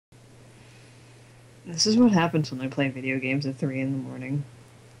This is what happens when I play video games at 3 in the morning.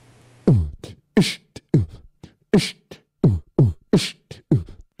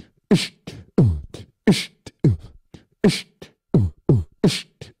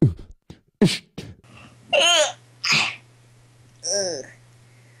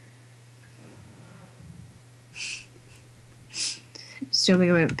 Still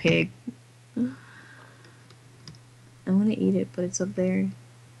think I went pig. I want to eat it, but it's up there.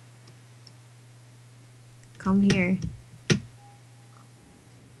 Come here.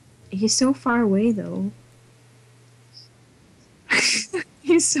 He's so far away, though.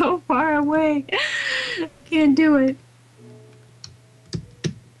 He's so far away. Can't do it.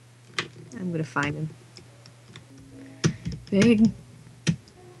 I'm gonna find him. Pig.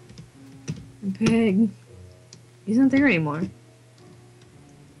 Pig. He's not there anymore.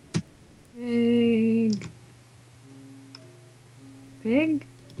 Pig. Pig?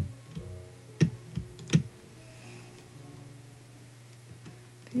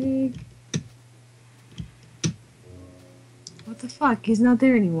 Pig. What the fuck? He's not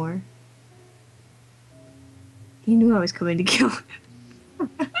there anymore. He knew I was coming to kill him.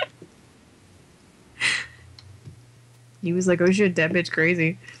 He was like, oh shit, that bitch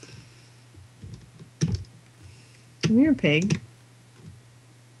crazy. Come here, pig.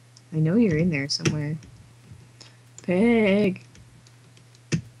 I know you're in there somewhere. Pig.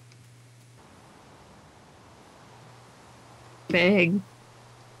 Pig.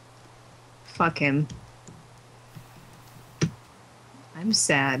 Fuck him. I'm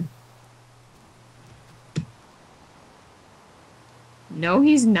sad. No,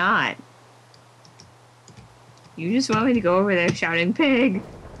 he's not. You just want me to go over there shouting, pig!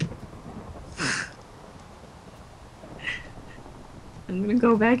 I'm gonna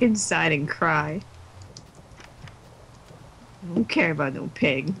go back inside and cry. I don't care about no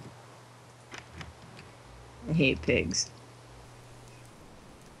pig. I hate pigs.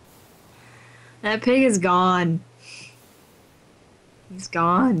 That pig is gone. He's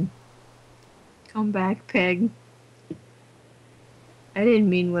gone. Come back, pig. I didn't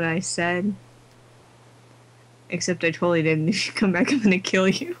mean what I said. Except I totally didn't. If you come back, I'm gonna kill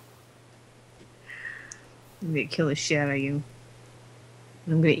you. I'm gonna kill the shit out of you.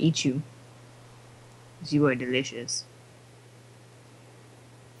 And I'm gonna eat you. Because you are delicious.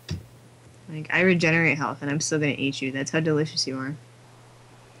 Like, I regenerate health and I'm still gonna eat you. That's how delicious you are.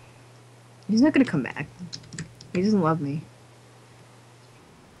 He's not gonna come back. He doesn't love me.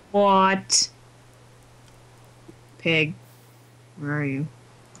 What? Pig. Where are you?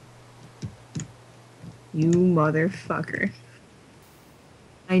 You motherfucker.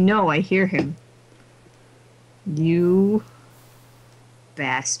 I know, I hear him. You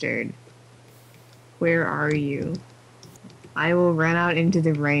bastard. Where are you? I will run out into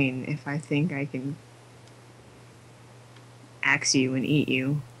the rain if I think I can axe you and eat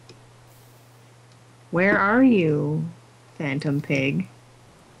you. Where are you, phantom pig?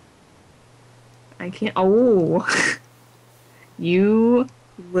 I can't. Oh! You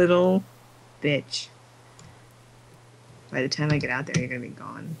little bitch. By the time I get out there, you're gonna be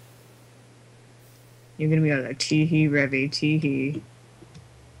gone. You're gonna be out there. Tee-hee, Revy, tee-hee.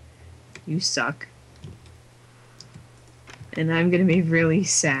 You suck. And I'm gonna be really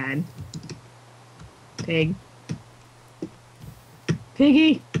sad. Pig.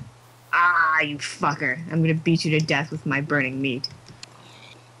 Piggy! Ah, you fucker. I'm gonna beat you to death with my burning meat.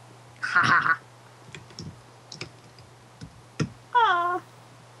 Ha ha ha. Ah.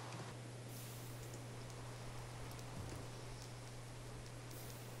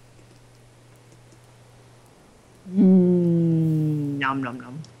 Nom nom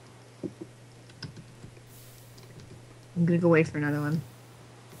nom. I'm gonna go wait for another one.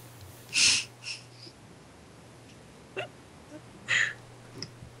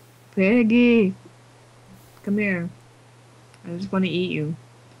 Piggy! Come here. I just want to eat you.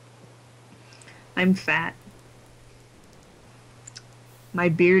 I'm fat. My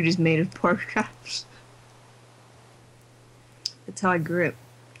beard is made of pork chops. That's how I grew up.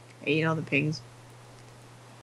 I ate all the pigs.